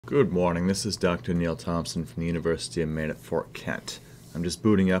Good morning, this is Dr. Neil Thompson from the University of Maine at Fort Kent. I'm just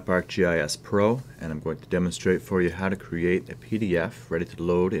booting up ArcGIS Pro and I'm going to demonstrate for you how to create a PDF ready to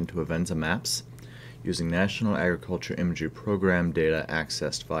load into Avenza Maps using National Agriculture Imagery Program data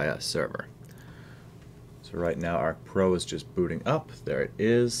accessed via a server. So right now Arc Pro is just booting up, there it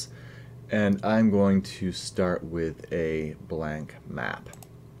is, and I'm going to start with a blank map.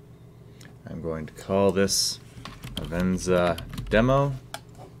 I'm going to call this Avenza Demo,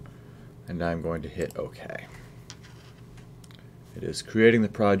 and I'm going to hit OK. It is creating the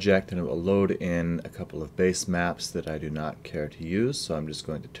project and it will load in a couple of base maps that I do not care to use, so I'm just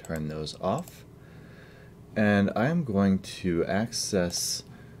going to turn those off. And I'm going to access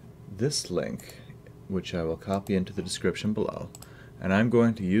this link, which I will copy into the description below, and I'm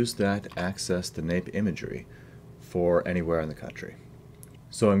going to use that to access the naip imagery for anywhere in the country.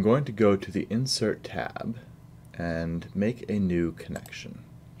 So I'm going to go to the Insert tab and make a new connection.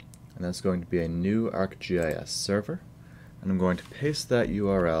 And that's going to be a new ArcGIS server. And I'm going to paste that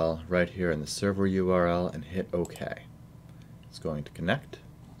URL right here in the server URL and hit OK. It's going to connect.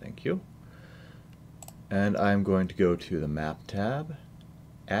 Thank you. And I'm going to go to the Map tab,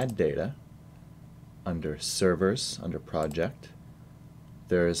 Add Data, under Servers, under Project.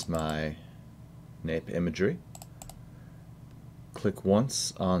 There's my naip imagery. Click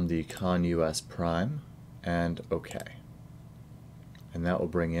once on the ConUS Prime and OK. And that will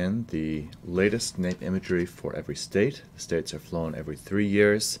bring in the latest naip imagery for every state. The states are flown every 3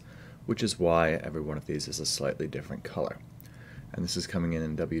 years, which is why every one of these is a slightly different color. And this is coming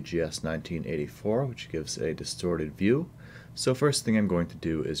in WGS 1984, which gives a distorted view. So first thing I'm going to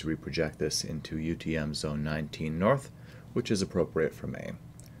do is reproject this into UTM Zone 19 North, which is appropriate for Maine.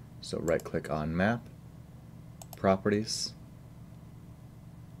 So right-click on Map, Properties,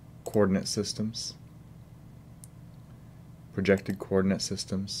 Coordinate Systems, Projected Coordinate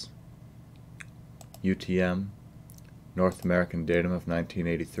Systems, UTM, North American Datum of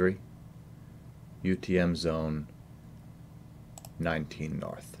 1983, UTM Zone 19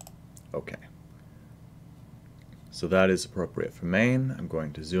 North. Okay. So that is appropriate for Maine. I'm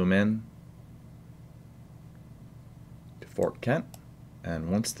going to zoom in to Fort Kent,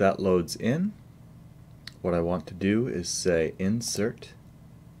 and once that loads in, what I want to do is say Insert,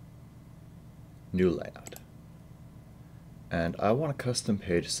 New Layout. And I want a custom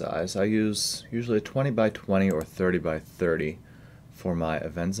page size. I use usually 20 by 20 or 30 by 30 for my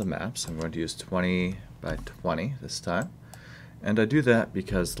Avenza Maps. I'm going to use 20 by 20 this time. And I do that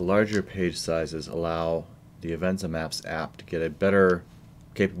because the larger page sizes allow the Avenza Maps app to get a better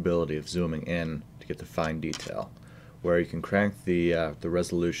capability of zooming in to get the fine detail, where you can crank the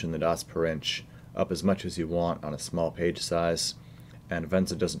resolution, the dots per inch, up as much as you want on a small page size. And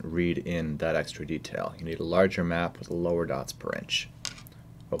Avenza doesn't read in that extra detail. You need a larger map with lower dots per inch.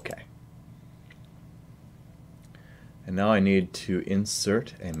 Okay. And now I need to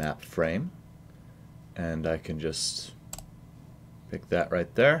insert a map frame. And I can just pick that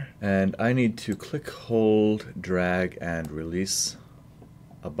right there. And I need to click, hold, drag, and release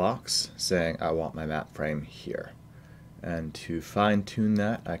a box saying I want my map frame here. And to fine-tune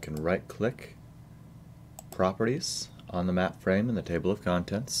that, I can right-click, Properties, on the map frame in the table of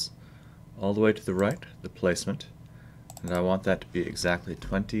contents, all the way to the right, the placement, and I want that to be exactly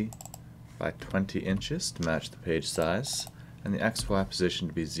 20 by 20 inches to match the page size, and the XY position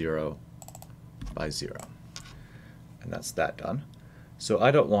to be 0 by 0. And that's that done. So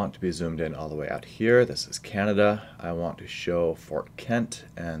I don't want to be zoomed in all the way out here. This is Canada. I want to show Fort Kent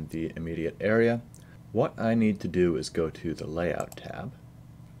and the immediate area. What I need to do is go to the Layout tab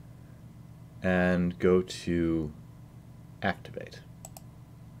and go to Activate.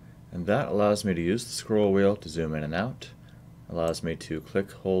 And that allows me to use the scroll wheel to zoom in and out, allows me to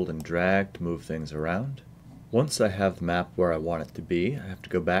click, hold, and drag to move things around. Once I have the map where I want it to be, I have to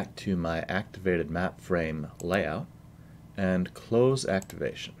go back to my activated map frame layout and close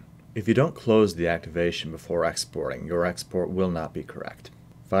activation. If you don't close the activation before exporting, your export will not be correct.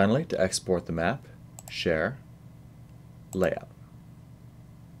 Finally, to export the map, Share, Layout.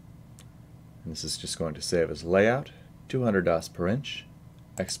 And this is just going to save as layout, 200 dots per inch.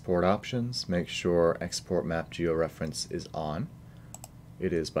 Export options, make sure Export Map Georeference is on.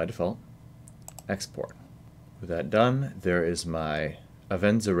 It is by default. Export. With that done, there is my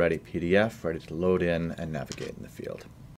Avenza Ready PDF ready to load in and navigate in the field.